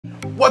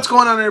What's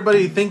going on,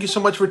 everybody? Thank you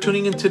so much for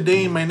tuning in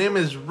today. My name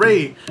is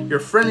Ray, your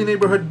friendly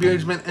neighborhood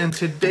beardsman, and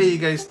today,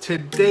 guys,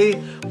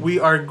 we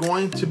are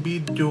going to be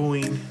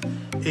doing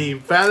a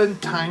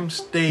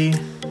Valentine's Day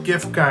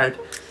gift guide.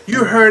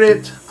 You heard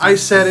it, I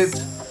said it,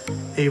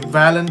 a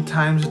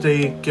Valentine's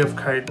Day gift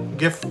guide,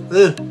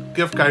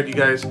 you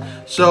guys.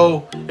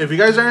 So if you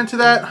guys are into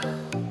that,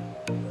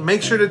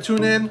 make sure to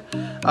tune in.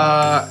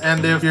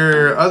 And if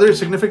your other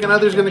significant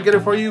other is going to get it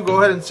for you, go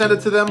ahead and send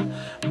it to them.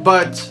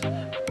 But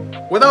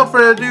without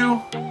further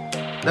ado,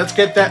 let's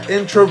get that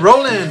intro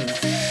rolling.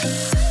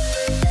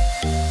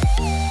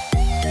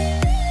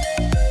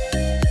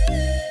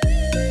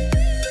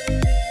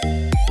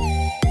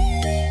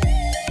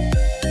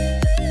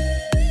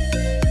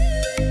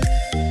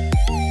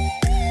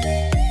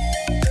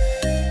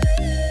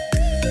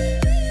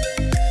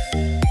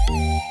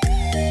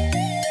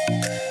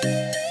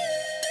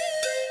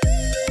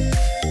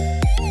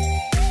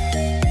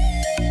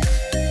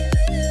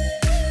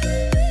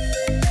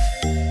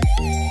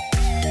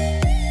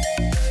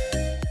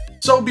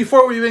 So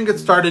before we even get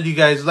started, you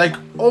guys, like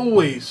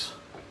always,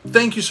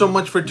 thank you so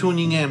much for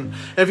tuning in.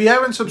 If you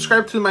haven't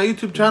subscribed to my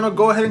YouTube channel,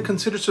 go ahead and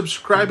consider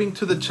subscribing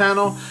to the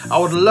channel. I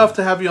would love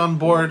to have you on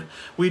board.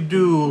 We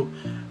do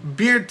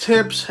beard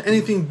tips,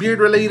 anything beard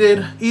related,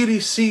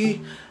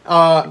 EDC,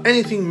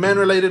 anything men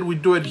related, we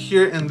do it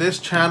here in this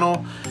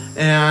channel.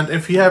 And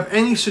if you have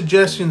any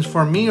suggestions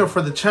for me or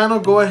for the channel,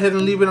 go ahead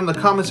and leave it in the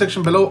comment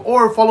section below,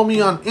 or follow me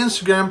on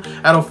Instagram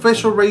at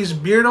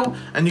officialraysbeardo,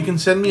 and you can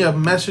send me a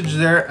message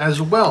there as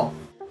well.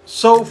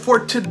 So for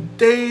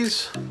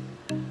today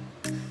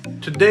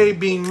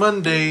being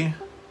Monday,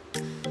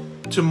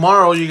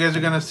 tomorrow you guys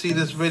are gonna see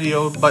this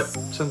video, but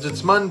since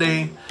it's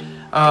Monday,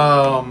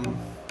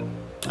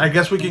 I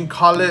guess we can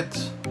call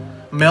it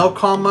Mail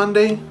Call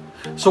Monday.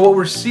 So what we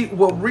received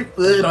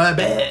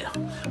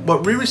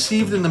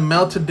in the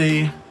mail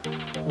today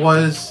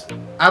was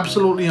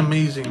absolutely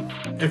amazing.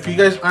 If you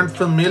guys aren't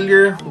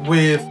familiar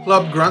with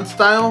Club Grunt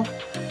Style,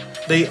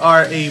 they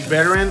are a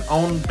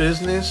veteran-owned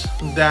business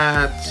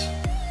that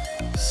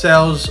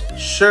sells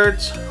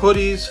shirts,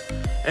 hoodies,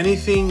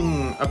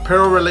 anything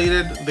apparel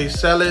related. They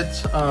sell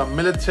it.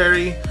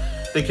 Military.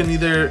 They can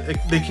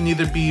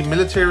either be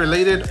military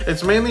related.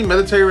 It's mainly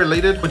military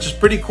related, which is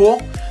pretty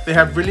cool. They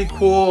have really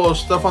cool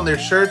stuff on their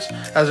shirts.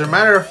 As a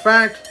matter of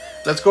fact,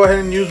 let's go ahead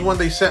and use one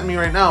they sent me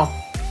right now.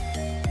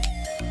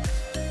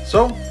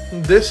 So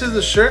this is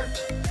the shirt.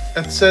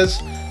 It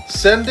says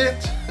 "Send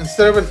It."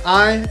 Instead of an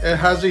I, it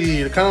has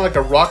a kind of like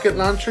a rocket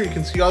launcher. You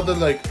can see all the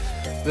like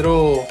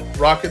little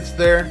rockets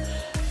there.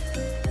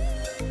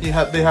 They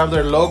have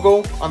their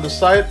logo on the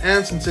side,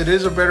 and since it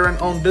is a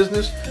veteran-owned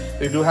business,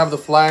 they do have the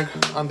flag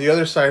on the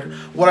other side.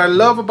 What I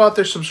love about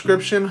their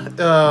subscription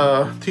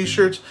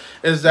t-shirts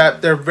is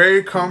that they're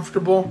very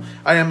comfortable.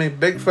 I am a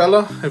big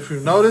fella, if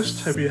you've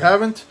noticed. If you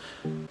haven't,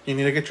 you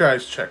need to get your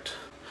eyes checked.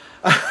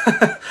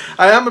 I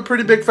am a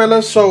pretty big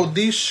fella, so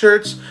these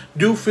shirts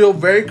do feel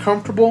very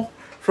comfortable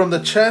from the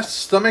chest,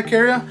 stomach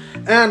area,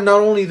 and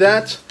not only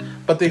that,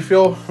 but they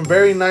feel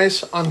very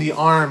nice on the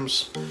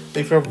arms.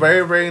 They feel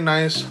very, very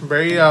nice,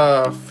 very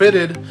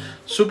fitted,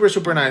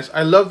 super nice.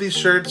 I love these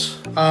shirts.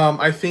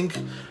 I think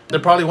they're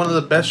probably one of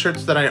the best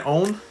shirts that I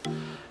own.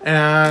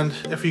 And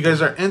if you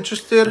guys are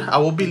interested, I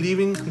will be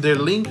leaving their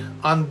link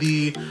on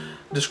the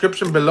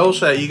description below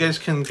so that you guys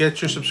can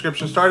get your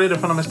subscription started.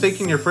 If I'm not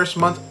mistaken, your first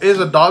month is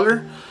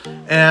 $1,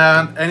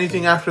 and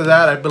anything after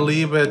that, I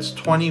believe it's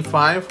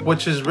 $25,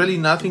 which is really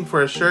nothing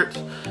for a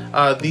shirt.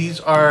 These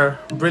are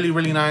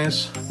really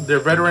nice. They're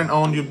veteran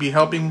owned. You'll be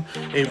helping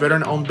a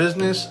veteran owned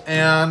business,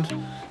 and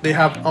they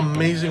have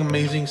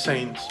amazing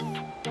sayings.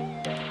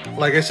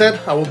 Like I said,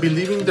 I will be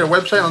leaving their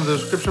website on the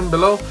description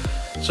below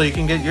so you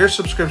can get your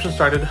subscription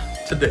started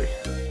today.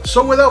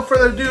 So without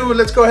further ado,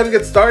 let's go ahead and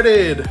get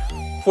started.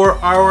 For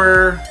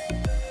our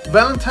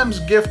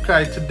Valentine's gift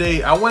guide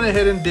today, I went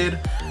ahead and did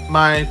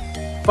my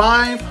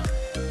five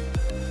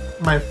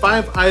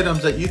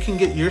items that you can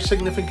get your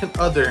significant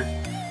other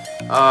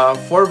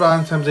for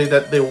Valentine's Day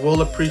that they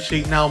will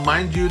appreciate. Now,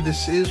 mind you,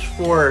 this is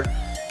for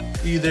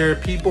either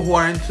people who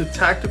are into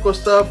tactical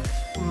stuff,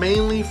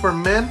 mainly for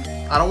men.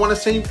 I don't want to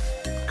say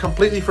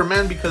completely for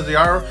men, because there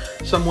are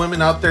some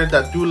women out there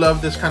that do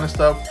love this kind of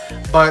stuff,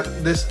 but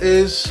this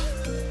is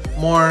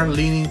more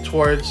leaning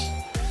towards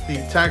the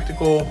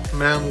tactical,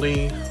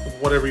 manly,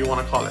 whatever you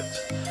want to call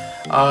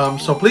it.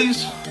 So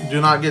please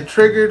do not get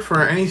triggered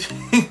for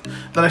anything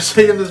that I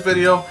say in this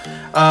video.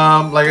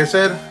 Like I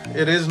said,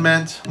 it is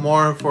meant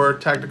more for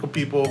tactical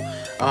people,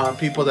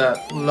 people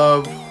that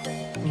love,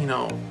 you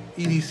know,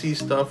 EDC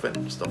stuff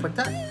and stuff like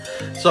that.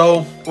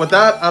 So with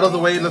that out of the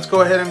way, let's go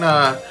ahead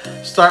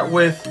and start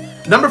with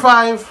number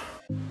 5,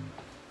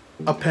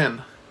 a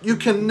pen. You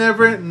can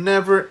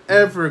never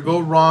ever go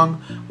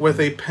wrong with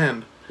a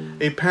pen.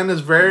 A pen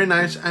is very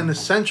nice and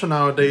essential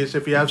nowadays.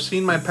 If you have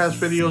seen my past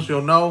videos,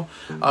 you'll know,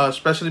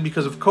 especially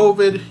because of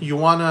COVID, you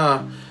want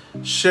to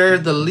share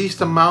the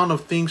least amount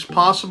of things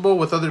possible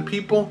with other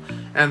people,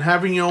 and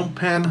having your own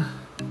pen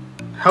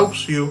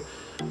helps you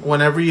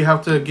whenever you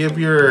have to give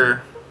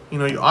your you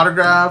know, you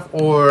autograph,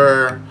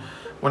 or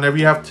whenever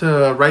you have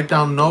to write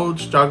down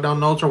notes, jot down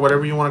notes, or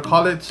whatever you want to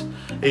call it,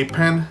 a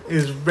pen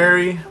is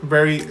very,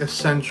 very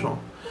essential.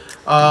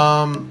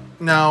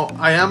 Now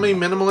I am a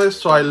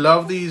minimalist, so I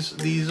love these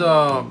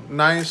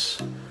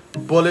nice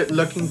bullet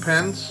looking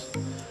pens.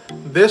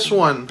 This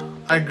one,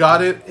 I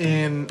got it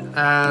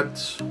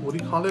at, what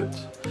do you call it?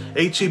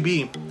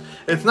 HEB.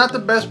 It's not the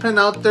best pen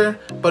out there,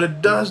 but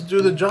it does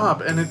do the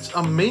job, and it's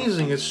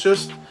amazing. It's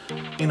just,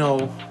 you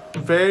know,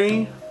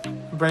 very,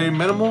 very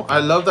minimal. I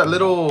love that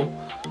little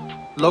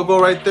logo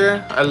right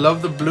there. I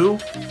love the blue,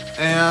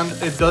 and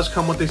it does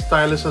come with a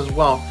stylus as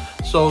well.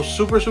 So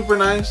super, super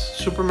nice,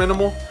 super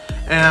minimal,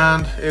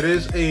 and it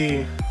is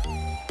a,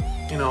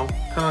 you know,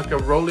 kind of like a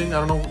rolling, I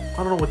don't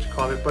know what you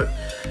call it, but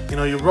you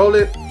know, you roll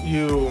it,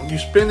 you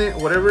spin it,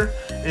 whatever,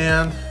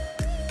 and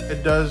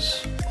it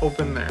does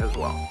open there as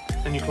well,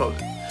 and you close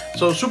it.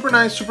 So super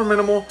nice, super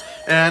minimal,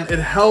 and it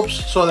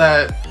helps so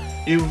that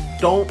you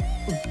don't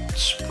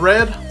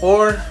spread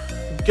or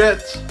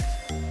get,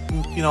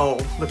 you know,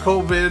 the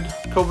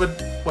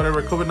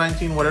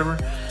COVID-19, whatever,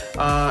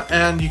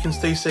 and you can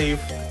stay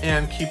safe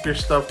and keep your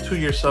stuff to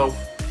yourself,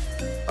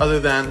 other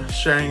than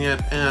sharing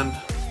it and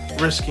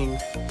risking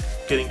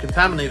getting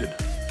contaminated.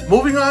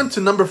 Moving on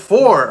to number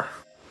 4,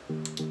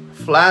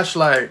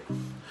 flashlight.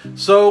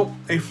 So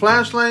a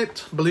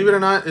flashlight, believe it or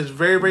not, is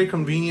very, very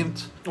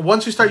convenient.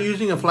 Once you start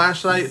using a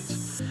flashlight,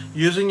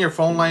 using your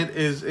phone light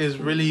is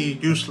really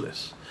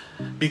useless,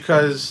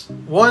 because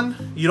 1,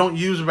 you don't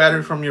use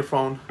battery from your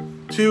phone.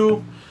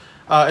 2,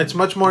 it's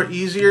much more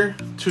easier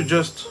to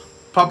just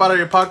pop out of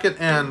your pocket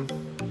and,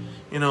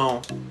 you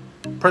know,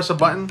 press a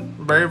button.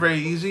 Very, very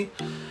easy,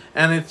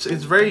 and it's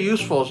very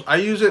useful. I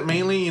use it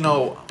mainly, you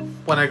know,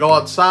 when I go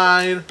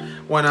outside,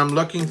 when I'm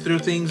looking through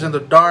things in the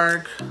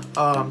dark,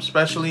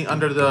 especially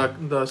under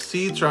the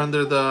seats or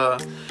under the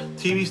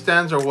TV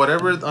stands or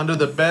whatever, under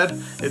the bed.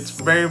 It's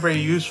very, very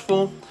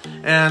useful,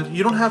 and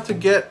you don't have to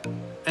get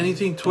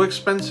anything too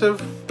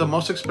expensive. The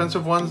most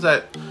expensive ones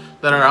that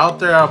are out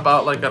there are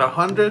about like at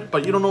 100,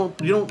 but you don't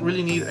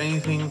really need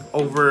anything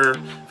over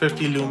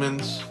 50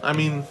 lumens. I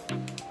mean,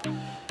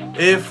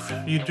 if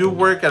you do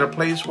work at a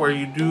place where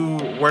you do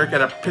work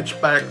at a pitch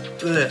black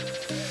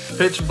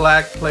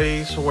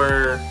place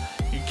where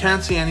you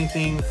can't see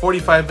anything,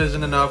 45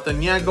 isn't enough,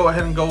 then yeah, go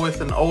ahead and go with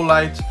an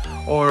Olight,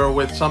 or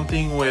with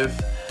something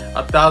with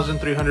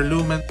 1,300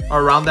 lumens,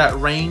 or around that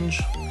range.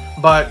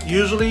 But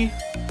usually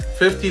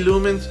 50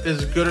 lumens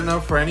is good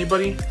enough for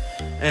anybody.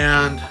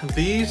 And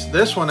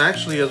this one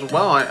actually as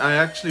well, I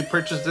actually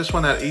purchased this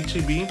one at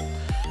HEB,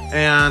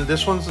 and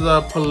this one's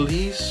the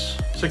Police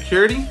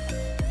Security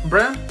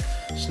brand.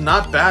 It's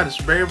not bad. It's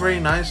very, very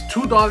nice.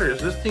 $2.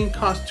 This thing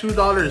costs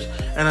 $2,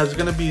 and it's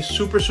gonna be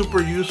super,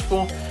 super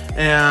useful,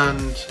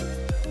 and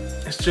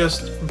it's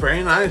just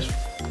very nice.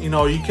 You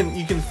know, you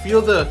can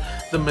feel the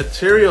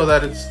material,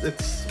 that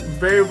it's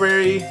very,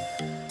 very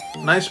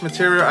nice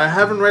material. I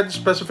haven't read the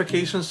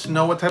specifications to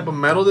know what type of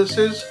metal this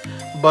is,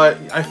 but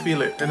I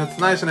feel it, and it's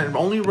nice, and it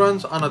only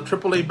runs on a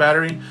AAA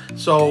battery.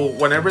 So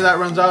whenever that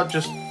runs out,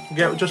 just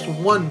get just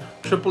one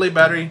AAA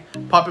battery,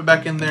 pop it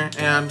back in there,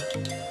 and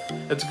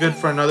it's good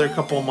for another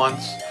couple of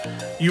months.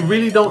 You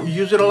really don't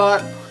use it a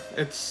lot.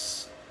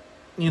 It's,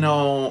 you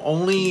know,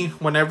 only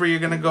whenever you're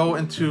gonna go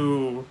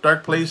into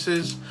dark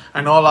places.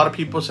 I know a lot of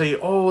people say,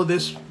 oh,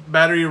 this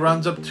battery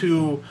runs up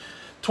to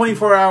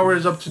 24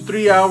 hours, up to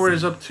 3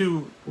 hours,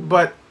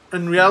 but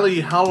in reality,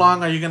 how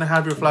long are you gonna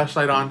have your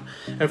flashlight on?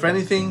 If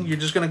anything, you're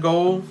just gonna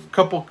go a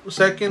couple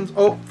seconds,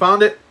 oh,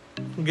 found it,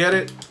 get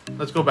it,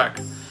 let's go back.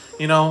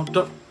 You know,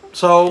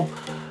 so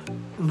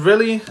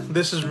really,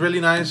 this is really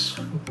nice.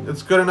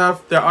 It's good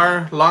enough. There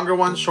are longer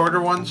ones, shorter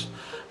ones,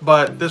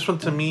 but this one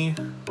to me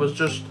was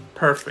just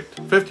perfect.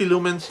 50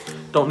 lumens,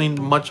 don't need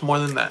much more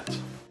than that.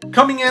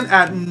 Coming in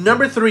at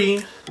number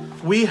 3,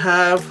 we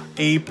have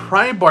a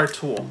pry bar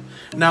tool.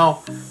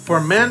 Now, for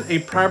men, a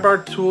pry bar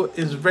tool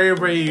is very,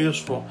 very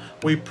useful.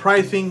 We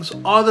pry things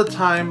all the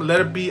time.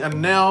 Let it be a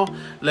nail,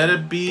 let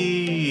it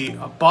be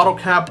a bottle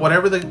cap,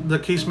 whatever the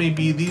case may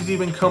be. These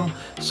even come,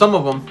 some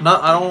of them,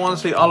 I don't want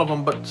to say all of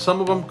them, but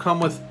some of them come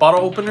with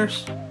bottle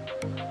openers.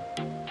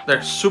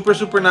 They're super,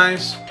 super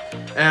nice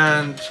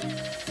and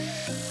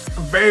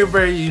very,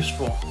 very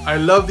useful. I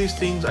love these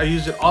things. I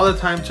use it all the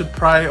time to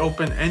pry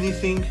open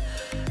anything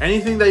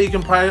that you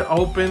can pry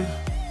open,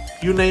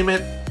 you name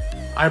it,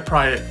 I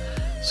pry it.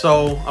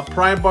 So a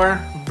pry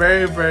bar,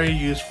 very, very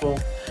useful.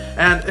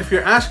 And if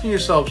you're asking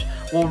yourselves,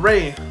 well,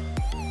 Ray,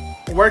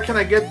 where can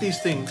I get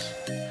these things?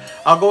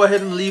 I'll go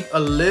ahead and leave a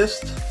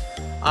list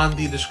on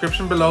the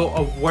description below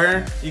of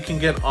where you can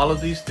get all of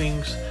these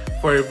things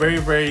for a very,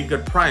 very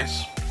good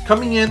price.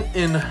 Coming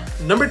in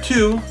number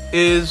 2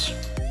 is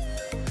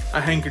a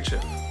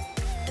handkerchief.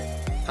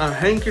 A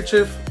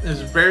handkerchief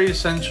is very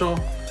essential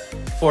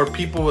for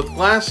people with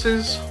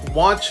glasses,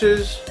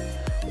 watches,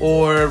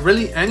 or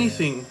really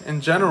anything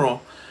in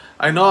general.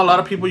 I know a lot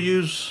of people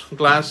use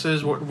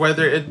glasses,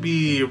 whether it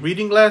be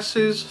reading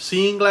glasses,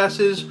 seeing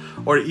glasses,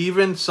 or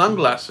even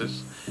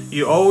sunglasses.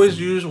 You always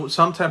use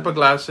some type of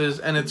glasses,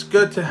 and it's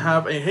good to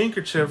have a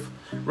handkerchief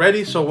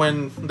ready so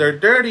when they're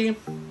dirty,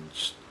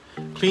 just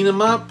clean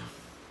them up,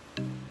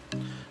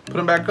 put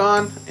them back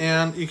on,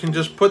 and you can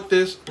just put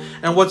this.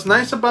 And what's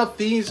nice about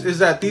these is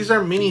that these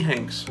are mini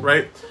hanks,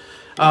 right?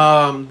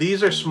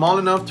 These are small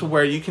enough to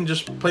where you can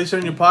just place it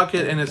in your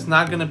pocket and it's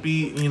not gonna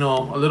be, you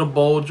know, a little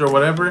bulge or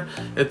whatever.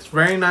 It's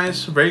very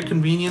nice, very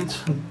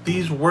convenient.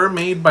 These were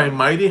made by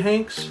Mighty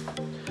Hanks.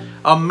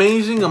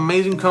 Amazing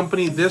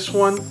company. This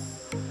one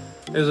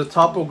is a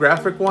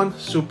topographic one,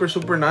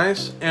 super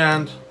nice,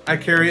 and I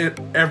carry it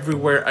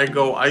everywhere I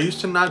go. I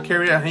used to not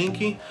carry a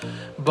hanky,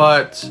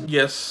 but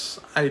yes,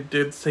 I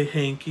did say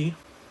hanky.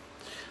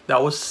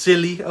 That was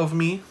silly of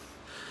me.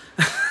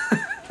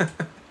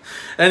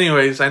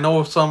 Anyways, I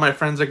know some of my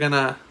friends are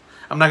gonna,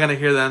 I'm not gonna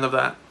hear the end of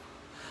that.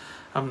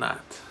 I'm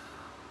not.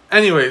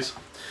 Anyways,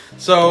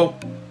 so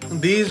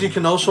these you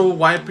can also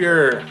wipe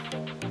your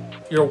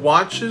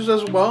watches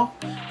as well.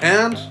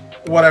 And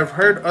what I've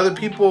heard other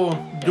people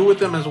do with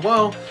them as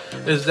well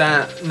is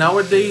that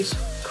nowadays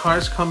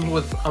cars come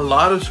with a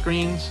lot of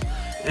screens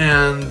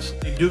and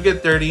they do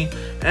get dirty,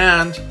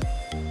 and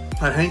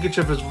a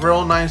handkerchief is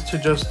real nice to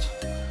just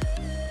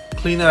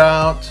clean it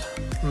out,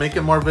 make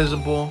it more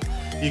visible.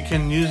 You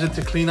can use it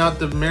to clean out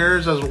the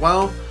mirrors as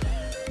well.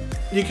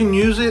 You can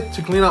use it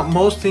to clean out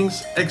most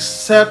things,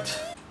 except,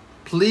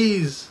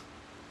 please,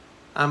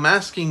 I'm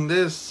asking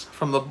this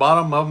from the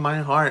bottom of my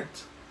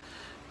heart,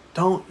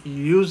 don't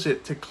use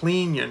it to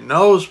clean your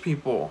nose,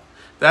 people.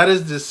 That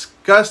is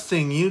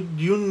disgusting.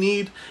 You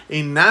need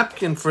a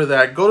napkin for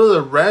that. Go to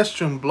the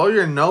restroom, blow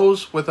your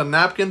nose with a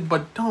napkin,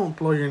 but don't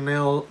blow your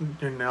nose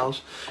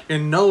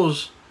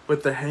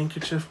with the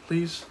handkerchief,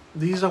 please.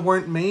 These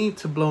weren't made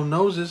to blow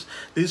noses.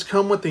 These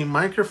come with a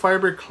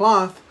microfiber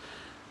cloth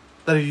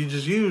that you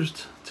just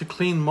used to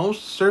clean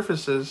most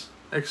surfaces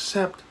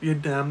except your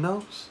damn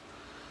nose.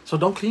 So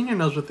don't clean your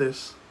nose with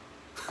this.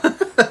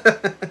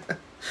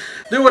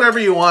 Do whatever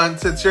you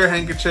want. It's your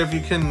handkerchief.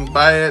 You can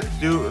buy it,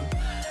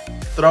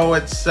 throw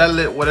it, sell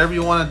it, whatever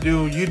you want to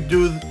do. You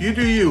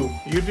do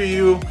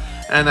you.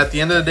 And at the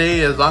end of the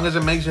day, as long as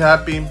it makes you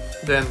happy,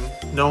 then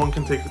no one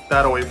can take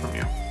that away from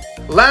you.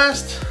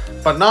 Last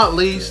but not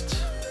least,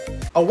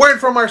 a word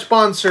from our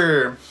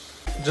sponsor.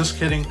 Just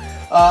kidding.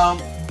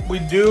 We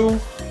do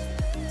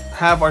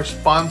have our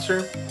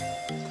sponsor.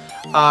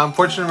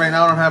 Unfortunately, right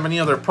now I don't have any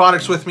other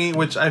products with me,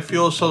 which I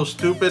feel so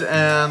stupid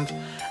and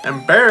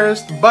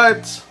embarrassed,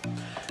 but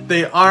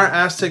they are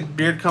Aztec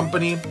Beard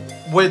Company,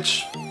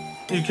 which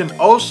you can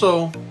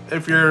also,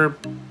 if your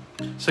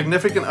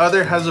significant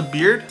other has a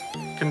beard,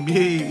 can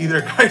be either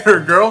a guy or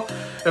a girl,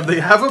 if they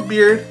have a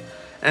beard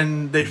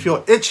and they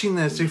feel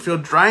itchiness, they feel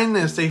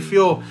dryness, they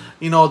feel,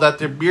 you know, that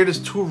their beard is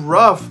too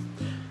rough,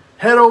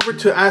 head over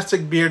to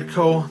Aztec Beard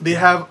Co. They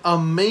have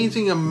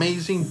amazing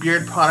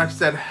beard products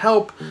that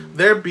help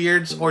their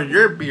beards, or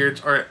your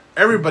beards, or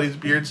everybody's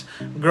beards,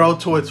 grow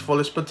to its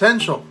fullest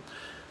potential.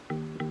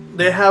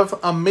 They have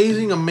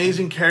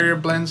amazing carrier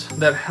blends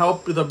that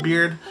help the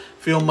beard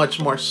feel much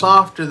more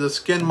softer, the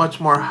skin much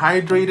more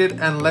hydrated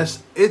and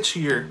less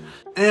itchier.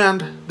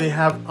 And they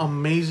have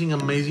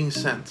amazing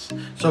scents.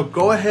 So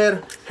go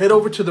ahead, head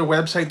over to their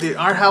website. They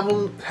are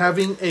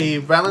having a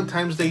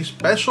Valentine's Day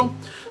special.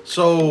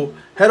 So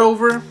head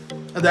over.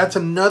 That's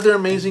another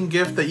amazing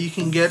gift that you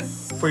can get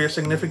for your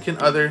significant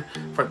other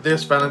for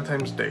this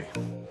Valentine's Day.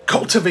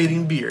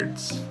 Cultivating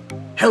beards.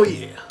 Hell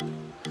yeah.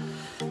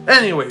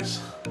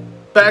 Anyways,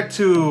 back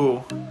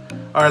to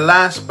our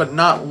last but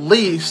not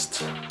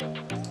least,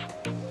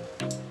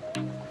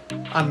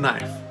 a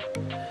knife.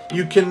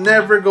 You can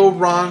never go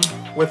wrong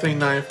with a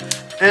knife,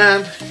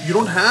 and you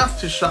don't have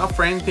to shop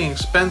for anything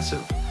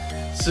expensive.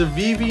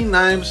 Civivi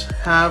knives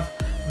have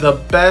the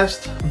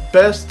best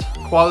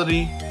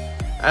quality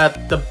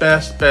at the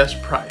best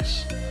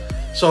price.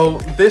 So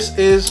this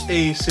is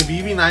a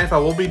Civivi knife. I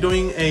will be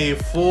doing a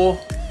full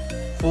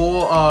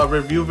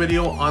review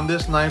video on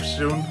this knife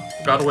soon,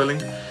 God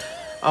willing.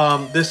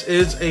 This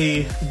is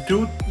a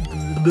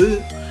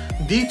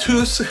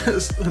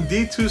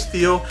D2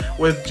 steel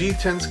with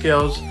G10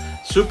 scales,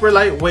 super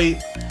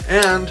lightweight,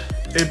 and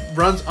it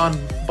runs on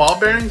ball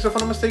bearings, if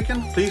I'm not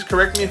mistaken. Please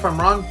correct me if I'm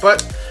wrong,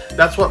 but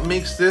that's what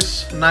makes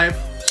this knife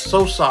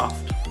so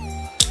soft.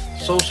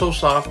 So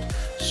soft.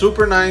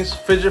 Super nice.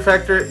 Fidget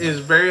factor is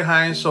very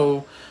high,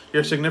 so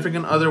your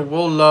significant other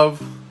will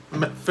love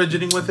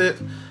fidgeting with it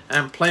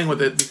and playing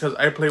with it, because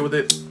I play with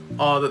it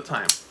all the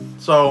time.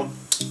 So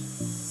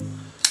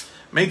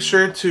make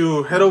sure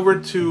to head over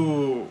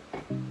to,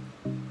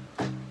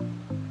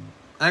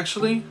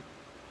 actually,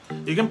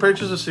 you can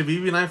purchase a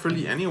Civivi knife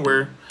really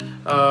anywhere.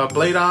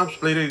 Blade Ops,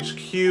 Blade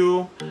HQ,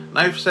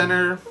 Knife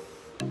Center.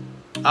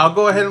 I'll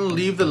go ahead and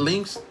leave the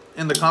links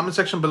in the comment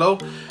section below.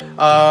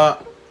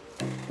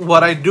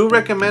 What I do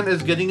recommend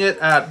is getting it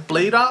at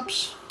Blade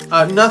Ops.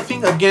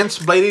 Nothing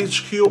against Blade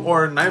HQ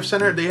or Knife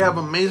Center. They have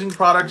amazing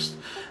products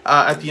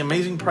at the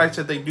amazing price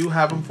that they do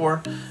have them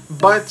for.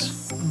 But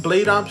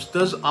Blade Ops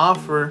does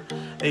offer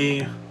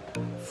a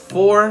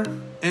 4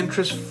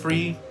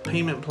 interest-free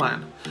payment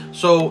plan.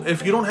 So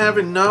if you don't have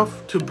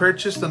enough to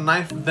purchase the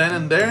knife then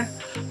and there,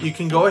 you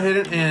can go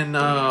ahead and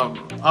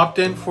opt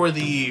in for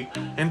the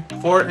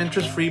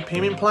interest-free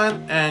payment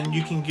plan, and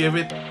you can give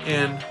it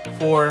in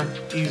 4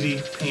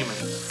 easy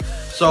payments.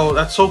 So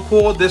that's so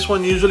cool. This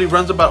one usually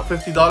runs about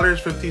 $50,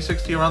 $50,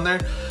 $60 around there.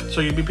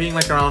 So you'll be paying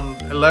like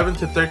around 11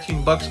 to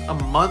 13 bucks a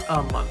month,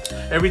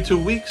 every 2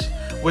 weeks,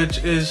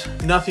 which is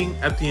nothing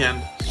at the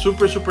end.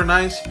 Super, super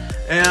nice,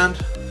 and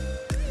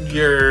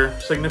your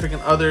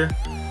significant other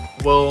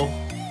will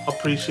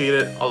appreciate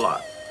it a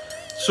lot.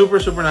 Super,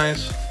 super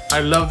nice.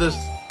 I love this.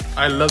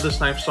 I love this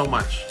knife so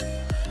much.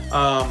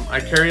 I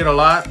carry it a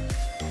lot.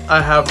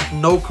 I have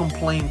no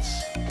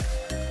complaints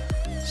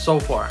so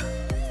far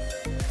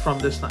from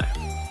this knife.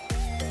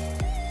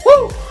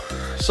 Woo!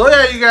 So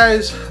yeah, you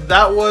guys,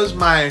 that was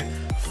my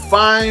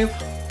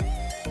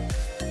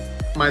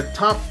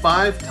top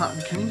five.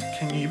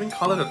 Can you even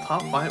call it a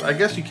top 5? I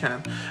guess you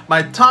can.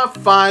 My top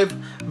 5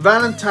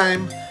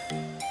 Valentine's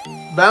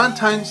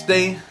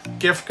Day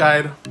gift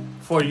guide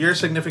for your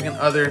significant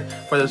other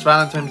for this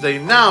Valentine's Day.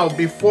 Now,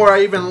 before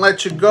I even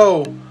let you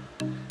go,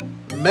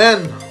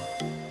 men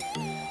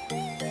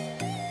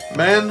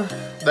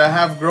that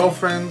have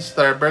girlfriends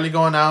that are barely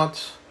going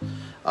out,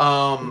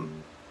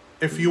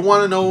 if you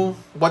want to know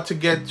what to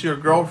get to your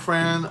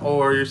girlfriend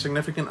or your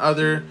significant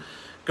other,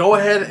 go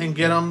ahead and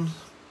get them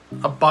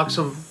a box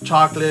of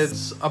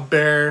chocolates, a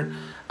bear,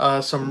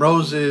 some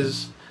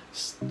roses,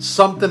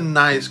 something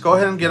nice. Go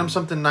ahead and get them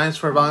something nice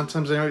for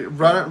Valentine's Day.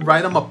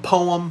 Write them a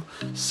poem,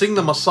 sing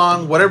them a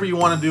song, whatever you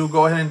want to do,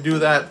 go ahead and do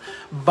that.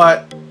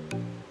 But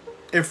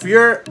if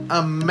you're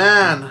a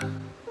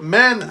men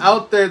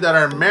out there that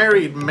are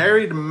married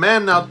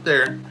men out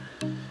there,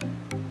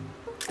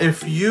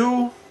 if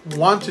you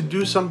want to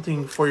do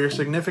something for your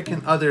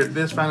significant other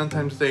this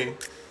Valentine's Day,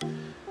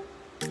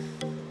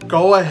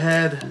 go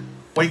ahead,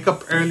 wake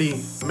up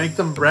early, make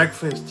them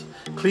breakfast,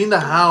 clean the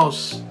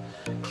house,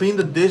 clean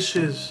the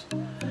dishes,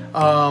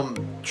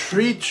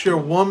 treat your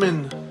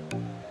woman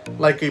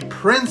like a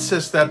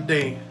princess that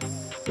day,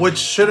 which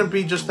shouldn't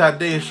be just that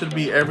day, it should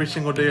be every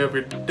single day of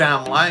your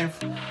damn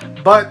life.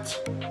 But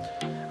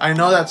I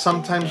know that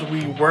sometimes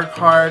we work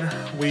hard,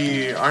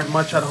 we aren't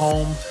much at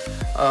home,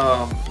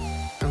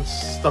 and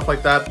stuff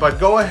like that, but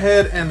go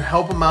ahead and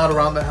help them out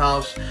around the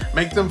house,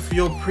 make them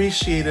feel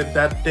appreciated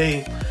that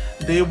day.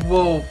 They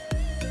will,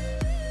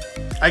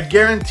 I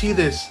guarantee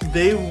this,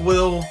 they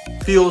will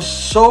feel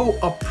so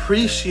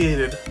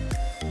appreciated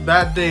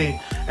that day.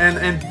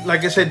 And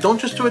like I said, don't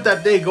just do it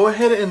that day, go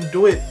ahead and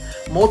do it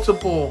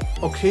multiple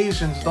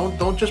occasions.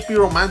 Don't just be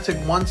romantic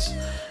one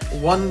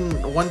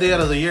day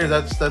out of the year.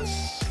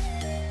 That's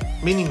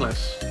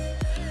meaningless.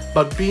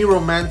 But be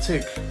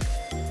romantic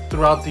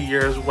throughout the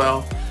year as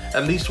well,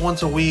 at least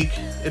once a week.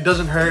 It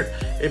doesn't hurt.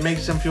 It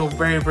makes them feel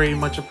very, very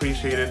much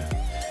appreciated.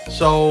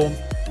 So,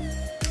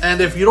 and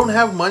if you don't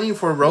have money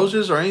for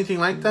roses or anything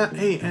like that,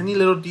 hey, any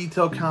little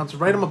detail counts.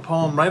 Write them a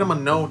poem, write them a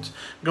note,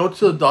 go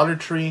to the Dollar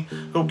Tree,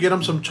 go get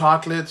them some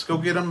chocolates, go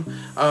get them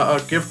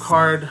a gift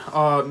card,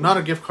 not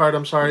a gift card,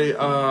 I'm sorry,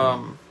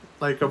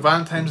 like a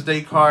Valentine's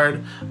Day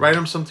card, write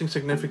them something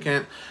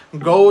significant,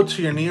 go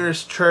to your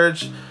nearest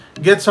church,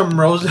 get some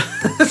roses,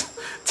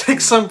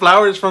 take some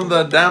flowers from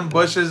the damn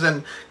bushes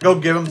and go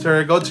give them to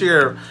her. Go to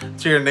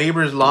your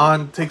neighbor's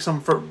lawn, take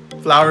some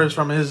flowers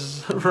from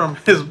his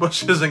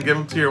bushes and give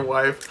them to your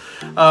wife.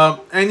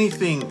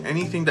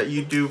 Anything that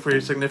you do for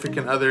your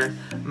significant other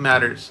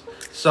matters.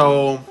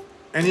 So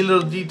any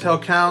little detail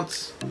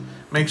counts.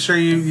 Make sure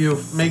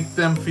you make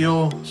them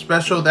feel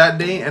special that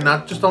day, and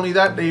not just only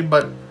that day,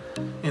 but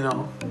you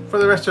know, for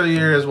the rest of the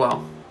year as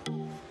well.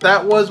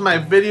 That was my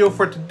video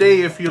for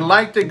today. If you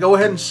liked it, go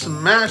ahead and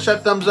smash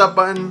that thumbs up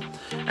button.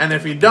 And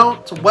if you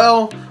don't,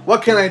 well,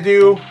 what can I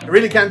do? I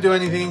really can't do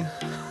anything.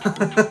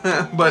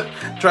 But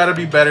try to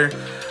be better.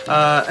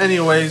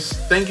 Anyways,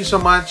 thank you so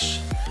much.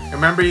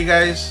 Remember, you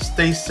guys,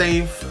 stay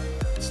safe,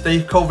 stay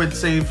COVID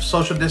safe,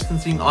 social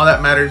distancing, all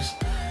that matters.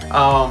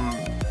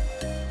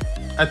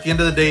 At the end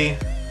of the day,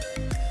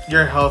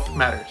 your health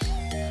matters.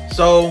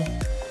 So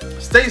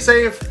stay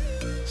safe,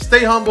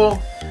 stay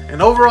humble,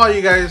 and overall,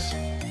 you guys,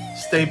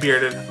 stay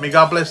bearded. May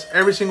God bless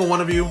every single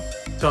one of you.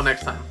 Till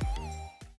next time.